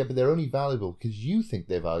it. It's like, yeah, but they're only valuable because you think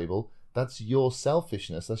they're valuable. That's your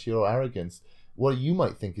selfishness. That's your arrogance. What you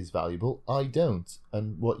might think is valuable, I don't.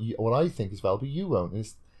 And what I think is valuable, you won't.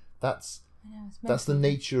 And that's the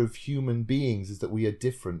nature of human beings, is that we are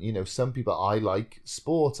different. Some people, I like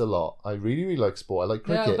sport a lot. I really, really like sport. I like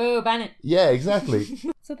cricket. Boo, ban it. Yeah, exactly.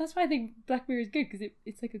 So that's why I think Black Mirror is good, because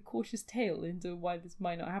it's like a cautious tale into why this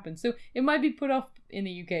might not happen. So it might be put off in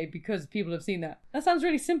the UK because people have seen that. That sounds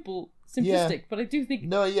really simplistic, yeah. But I do think...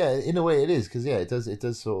 No, yeah, in a way it is, because it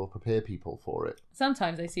does sort of prepare people for it.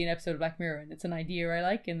 Sometimes I see an episode of Black Mirror and it's an idea I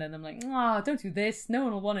like, and then I'm like, don't do this. No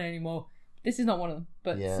one will want it anymore. This is not one of them.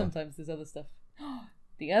 But sometimes there's other stuff.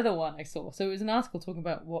 The other one I saw, so it was an article talking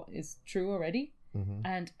about what is true already,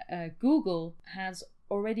 and Google has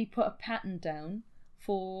already put a patent down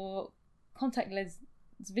for contact lens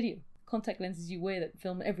video. Contact lenses you wear that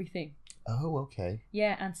film everything. Oh, okay.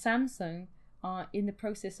 Yeah, and Samsung are in the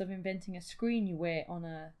process of inventing a screen you wear on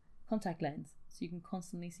a contact lens. so you can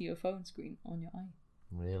constantly see your phone screen on your eye.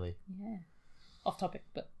 Really? Yeah. Off topic,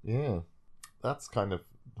 but yeah, that's kind of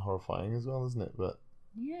horrifying as well, isn't it? But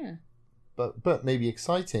yeah, but maybe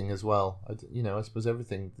exciting as well. I suppose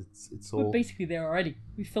everything. It's all. we're basically there already.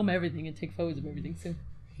 We film everything and take photos of everything. So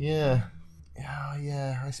Yeah.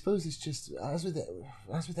 Yeah. I suppose it's just as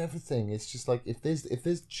with everything. It's just like if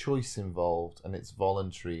there's choice involved and it's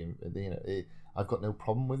voluntary, and I've got no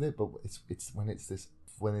problem with it. But it's when it's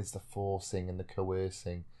the forcing and the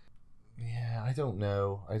coercing. Yeah, I don't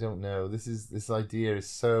know. This idea is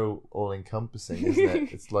so all encompassing, isn't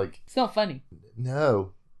it? It's like it's not funny.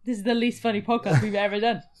 No. This is the least funny podcast we've ever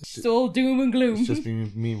done. It's all doom and gloom. It's just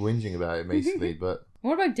been me whinging about it basically, but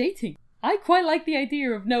what about dating? I quite like the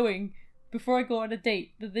idea of knowing before I go on a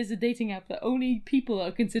date that there's a dating app that only people that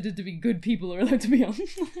are considered to be good people are allowed to be on.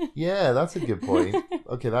 Yeah, that's a good point.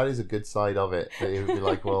 Okay, that is a good side of it. That it would be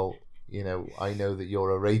like, well, I know that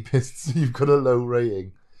you're a rapist, so you've got a low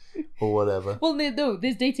rating. Or whatever. Well, no,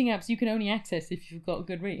 there's dating apps you can only access if you've got a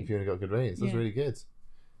good rating. If you've only got good ratings, that's really good.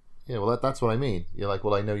 Yeah, well, that's what I mean. You're like,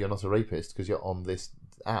 well, I know you're not a rapist because you're on this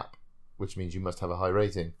app, which means you must have a high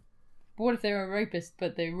rating. But what if they're a rapist,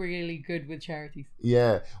 but they're really good with charities?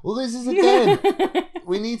 Yeah. Well, this is, again,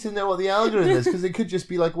 we need to know what the algorithm is, because it could just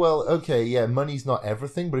be like, well, okay, yeah, money's not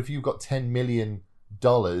everything, but if you've got $10 million,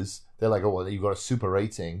 they're like, oh, well, you've got a super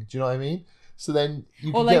rating. Do you know what I mean? So then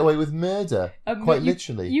you can get away with murder, quite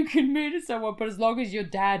literally. You can murder someone, but as long as your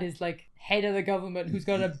dad is like head of the government who's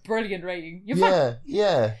got a brilliant rating, you're fine.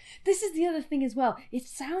 Yeah. This is the other thing as well. It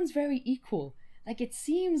sounds very equal. Like, it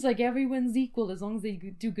seems like everyone's equal as long as they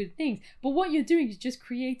do good things. But what you're doing is just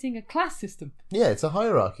creating a class system. Yeah, it's a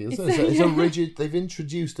hierarchy. It's a rigid... They've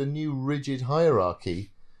introduced a new rigid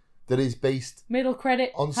hierarchy that is based... Middle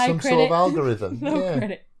credit, on high some credit, sort of algorithm. low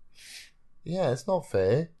credit. Yeah, it's not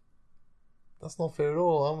fair. That's not fair at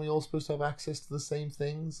all. Aren't we all supposed to have access to the same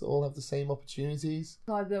things? All have the same opportunities?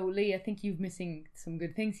 Although, Lee, I think you're missing some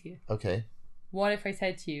good things here. Okay. What if I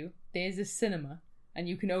said to you, there's a cinema, and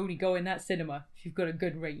you can only go in that cinema if you've got a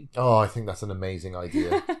good rating? Oh, I think that's an amazing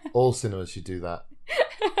idea. All cinemas should do that.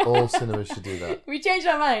 All cinemas should do that. We changed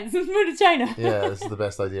our minds. Let's move to China. Yeah, this is the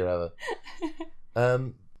best idea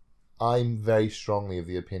ever. I'm very strongly of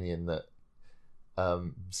the opinion that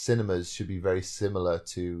cinemas should be very similar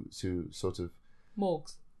to sort of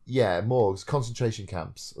morgues. Yeah, morgues, concentration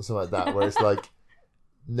camps or something like that, where it's like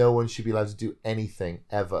no one should be allowed to do anything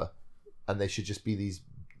ever, and they should just be these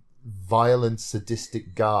violent,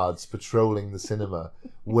 sadistic guards patrolling the cinema,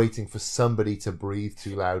 waiting for somebody to breathe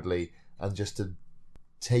too loudly and just to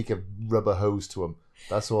take a rubber hose to them.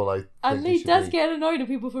 That's all I think. And Lee does get annoyed at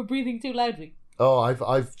people for breathing too loudly. Oh,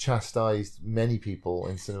 I've chastised many people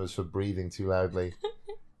in cinemas for breathing too loudly.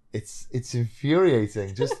 It's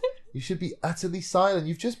infuriating. Just you should be utterly silent.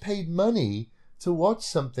 You've just paid money to watch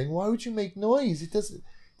something. Why would you make noise?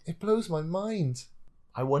 It blows my mind.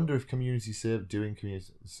 I wonder if doing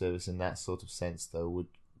community service in that sort of sense though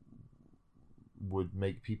would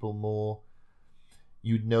make people more.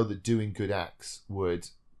 You'd know that doing good acts would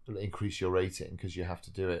increase your rating because you have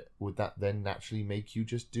to do it. Would that then naturally make you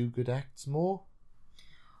just do good acts more?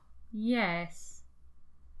 Yes,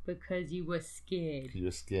 because you were scared. You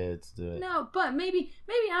were scared to do it. No, but maybe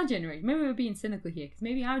our generation, maybe we're being cynical here, because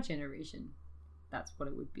maybe our generation, that's what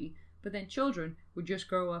it would be. But then children would just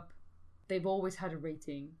grow up, they've always had a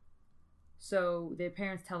rating, so their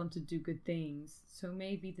parents tell them to do good things, so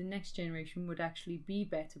maybe the next generation would actually be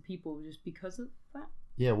better people just because of that.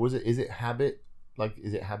 Yeah, is it habit? Like,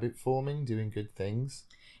 is it habit forming, doing good things?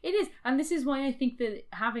 It is, and this is why I think that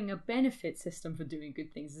having a benefit system for doing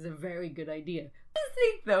good things is a very good idea. I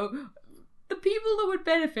think, though, the people that would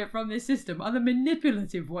benefit from this system are the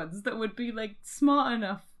manipulative ones that would be, like, smart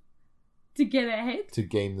enough to get ahead. To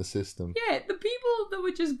game the system. Yeah, the people that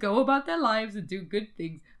would just go about their lives and do good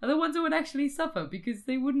things are the ones that would actually suffer because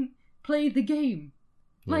they wouldn't play the game.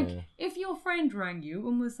 Like, if your friend rang you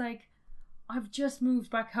and was like, I've just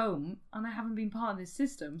moved back home and I haven't been part of this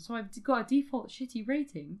system, so I've got a default shitty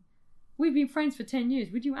rating. We've been friends for 10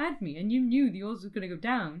 years. Would you add me? And you knew the yours was going to go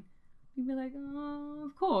down. You'd be like, oh,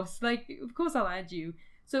 of course. Like, of course I'll add you.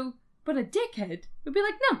 So, but a dickhead would be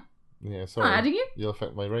like, no. Yeah, sorry. I'm not adding you. You'll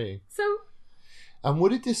affect my rating. So. And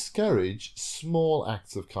would it discourage small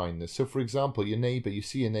acts of kindness? So, for example, you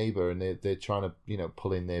see your neighbour and they're trying to,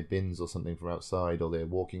 pull in their bins or something from outside, or they're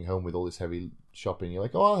walking home with all this heavy shopping. You're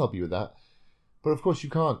like, oh, I'll help you with that. But of course you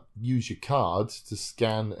can't use your card to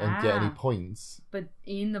scan and get any points. But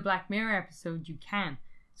in the Black Mirror episode you can.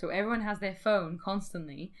 So everyone has their phone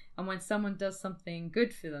constantly, and when someone does something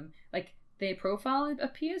good for them, like their profile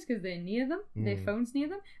appears because they're near them, their phone's near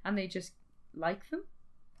them, and they just like them.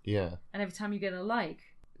 Yeah. And every time you get a like,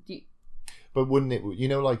 but wouldn't it?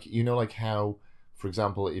 Like how, for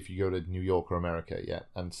example, if you go to New York or America, yeah,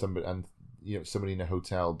 and somebody in a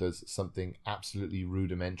hotel does something absolutely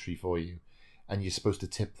rudimentary for you, and you're supposed to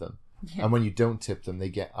tip them. Yeah. And when you don't tip them, they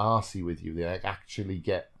get arsey with you. They actually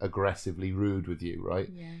get aggressively rude with you, right?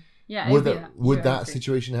 Yeah. Yeah. Would that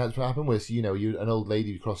situation happen where you an old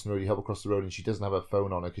lady crossing the road, you help her across the road, and she doesn't have her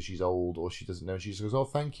phone on her because she's old or she doesn't know. She just goes, "Oh,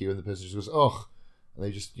 thank you," and the person just goes, "Oh," and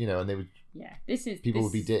they just and they would. Yeah, people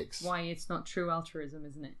would be dicks. Why it's not true altruism,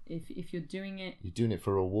 isn't it? If you're doing it, you're doing it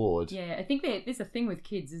for a reward. Yeah, I think there's a thing with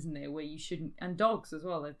kids, isn't there, where you shouldn't, and dogs as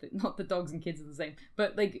well. Not that dogs and kids are the same,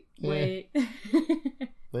 but like where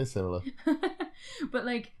they're similar. But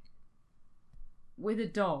like with a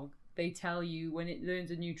dog, they tell you when it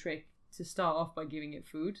learns a new trick to start off by giving it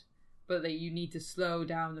food, but that you need to slow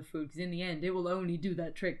down the food because in the end it will only do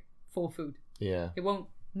that trick for food. Yeah, it won't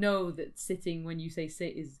know that sitting when you say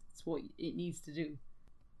sit is what it needs to do.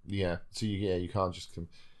 Yeah, so you can't just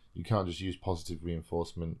use positive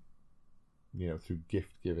reinforcement, through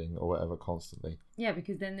gift giving or whatever constantly. Yeah,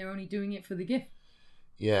 because then they're only doing it for the gift.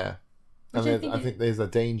 Yeah, and I think there's a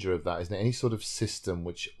danger of that, isn't it? Any sort of system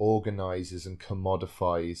which organizes and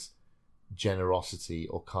commodifies generosity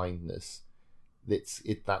or kindness, that's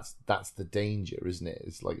the danger, isn't it?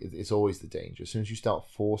 It's like it's always the danger. As soon as you start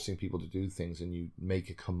forcing people to do things and you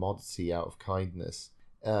make a commodity out of kindness,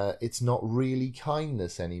 it's not really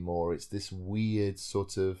kindness anymore. It's this weird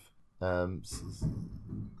sort of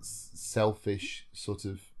selfish sort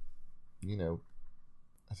of, I don't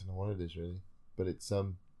know what it is really, but it's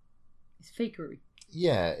fakery.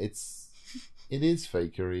 Yeah, it is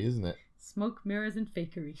fakery, isn't it? Smoke, mirrors, and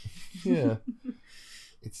fakery. Yeah,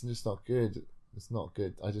 it's just not good. It's not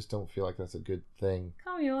good. I just don't feel like that's a good thing.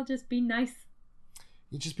 Can't we all just be nice?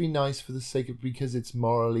 You just be nice for the sake of, because it's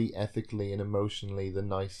morally, ethically, and emotionally the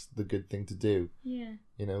good thing to do. Yeah.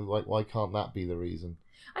 Why can't that be the reason?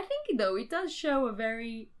 I think though it does show a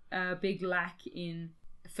very big lack in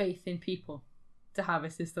faith in people to have a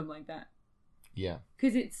system like that. Yeah.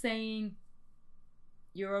 Because it's saying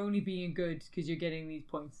you're only being good because you're getting these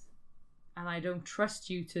points, and I don't trust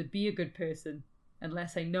you to be a good person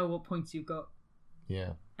unless I know what points you've got.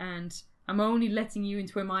 Yeah. And I'm only letting you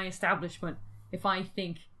into my establishment if I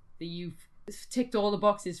think that you've ticked all the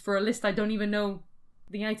boxes for a list I don't even know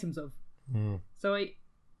the items of. Mm. So I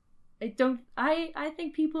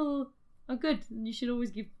think people are good and you should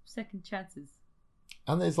always give second chances.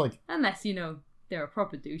 And there's unless, they're a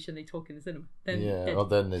proper douche and they talk in the cinema. Then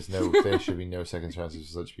then there should be no second chances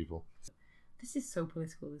for such people. This is so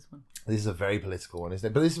political, this one. This is a very political one, isn't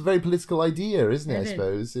it? But it's a very political idea, isn't it? I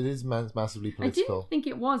suppose it is massively political. I didn't think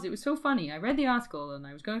it was. It was so funny. I read the article and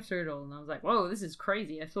I was going through it all and I was like, whoa, this is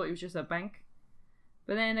crazy. I thought it was just a bank.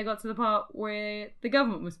 But then I got to the part where the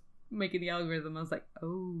government was making the algorithm. I was like,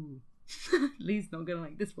 oh, Lee's not going to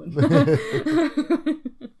like this one.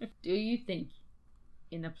 Do you think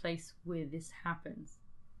in a place where this happens,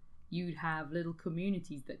 you'd have little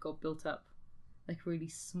communities that got built up, like really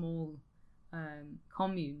small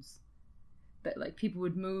communes that like people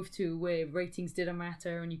would move to where ratings didn't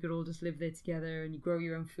matter and you could all just live there together and you grow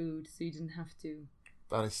your own food so you didn't have to?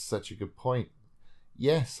 That is such a good point.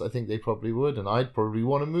 Yes, I think they probably would, and I'd probably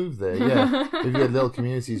want to move there. Yeah, if you had little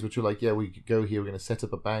communities which were like, yeah, we could go here, we're going to set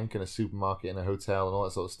up a bank and a supermarket and a hotel and all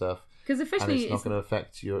that sort of stuff. Because officially, and it's not going to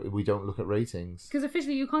affect we don't look at ratings. Because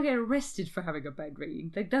officially, you can't get arrested for having a bad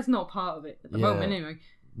rating. Like that's not part of it at the moment, anyway.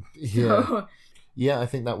 Yeah. So, yeah, I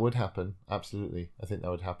think that would happen. Absolutely, I think that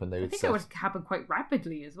would happen. I think that would happen quite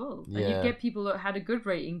rapidly as well. And you'd get people that had a good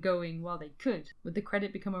rating going while they could. Would the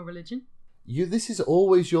credit become a religion? This is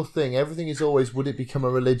always your thing. Everything is always, would it become a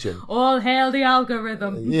religion? All hail the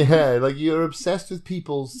algorithm. Yeah, like you're obsessed with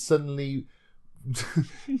people suddenly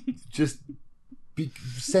just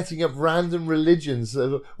setting up random religions.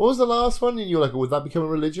 What was the last one? And you're like, would that become a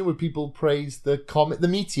religion? Would people praise the comet, the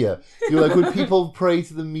meteor? You're like, would people pray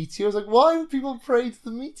to the meteor? I was like, why would people pray to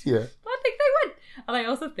the meteor? I think they would. And I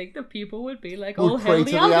also think that people would be like, all hail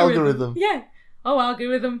the algorithm. Yeah. Oh,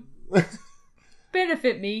 algorithm.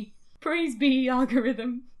 Benefit me. Praise be,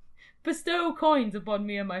 algorithm. Bestow coins upon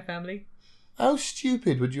me and my family. How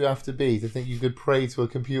stupid would you have to be to think you could pray to a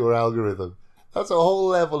computer algorithm? That's a whole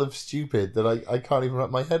level of stupid that I can't even wrap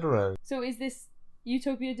my head around. So is this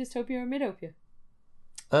utopia, dystopia, or midopia?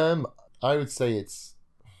 I would say it's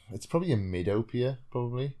probably a midopia,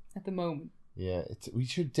 probably. At the moment. Yeah, it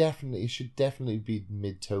should definitely be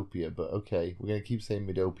midtopia, but okay, we're going to keep saying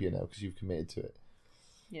midopia now because you've committed to it.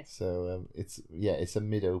 Yes. So it's a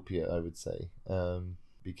midopia, I would say,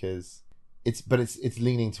 because it's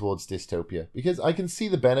leaning towards dystopia because I can see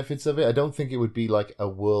the benefits of it. I don't think it would be like a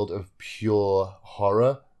world of pure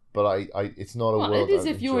horror, but it's not a world. It is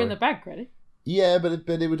if you're in the bad credit. Yeah, but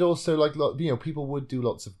it would also people would do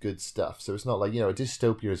lots of good stuff. So it's not like a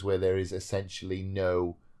dystopia is where there is essentially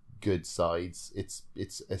no good sides. It's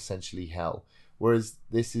essentially hell. Whereas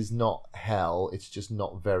this is not hell. It's just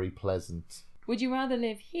not very pleasant. Would you rather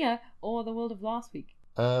live here or the world of last week?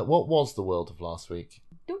 What was the world of last week?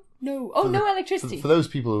 Don't know. Oh, no electricity. For those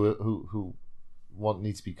people who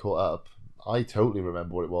need to be caught up, I totally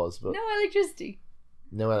remember what it was. But no electricity.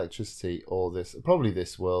 No electricity or probably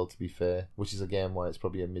this world, to be fair, which is again why it's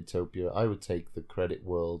probably a midtopia. I would take the credit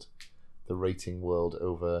world, the rating world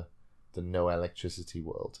over the no electricity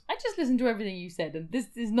world. I just listened to everything you said, and this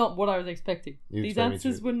is not what I was expecting. These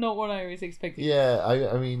answers were not what I was expecting. Yeah,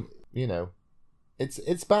 I mean,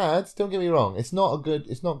 it's bad. Don't get me wrong. It's not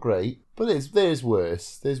great, but there's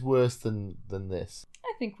worse. There's worse than this.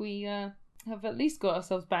 I think we have at least got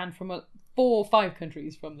ourselves banned from 4 or 5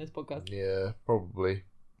 countries from this podcast. Yeah, probably.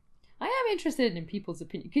 I am interested in people's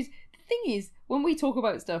opinion because the thing is, when we talk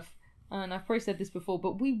about stuff, and I've probably said this before,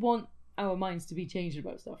 but we want our minds to be changed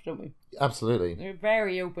about stuff, don't we? Absolutely. We're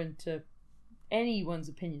very open to anyone's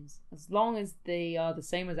opinions as long as they are the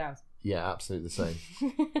same as ours. Yeah, absolutely the same.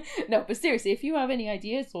 No, but seriously, if you have any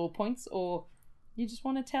ideas or points, or you just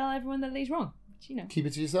want to tell everyone that Lee's wrong, which, keep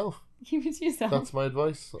it to yourself. Keep it to yourself. That's my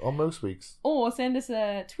advice on most weeks. Or send us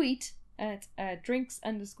a tweet at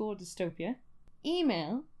drinks_dystopia,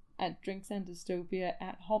 email at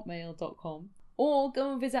drinksandystopia@hotmail.com, or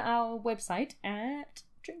go and visit our website at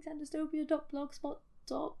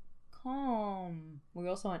drinksandystopia.blogspot.com. We're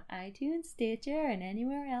also on iTunes, Stitcher, and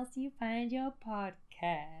anywhere else you find your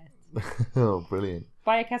podcast. Oh, brilliant.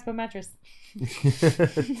 Buy a Casper mattress.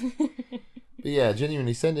 But yeah,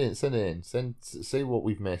 genuinely, send it in. Say what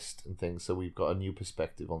we've missed and things, so we've got a new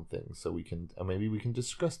perspective on things, so we can, and maybe we can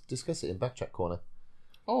discuss it in Backtrack Corner.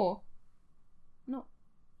 Or not.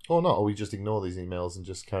 Or not, or we just ignore these emails and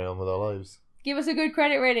just carry on with our lives. Give us a good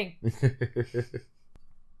credit rating.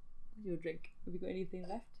 Your drink. Have you got anything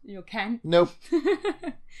left in your can? Nope.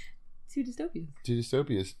 2 dystopias. 2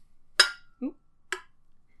 dystopias. Ooh.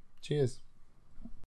 Cheers.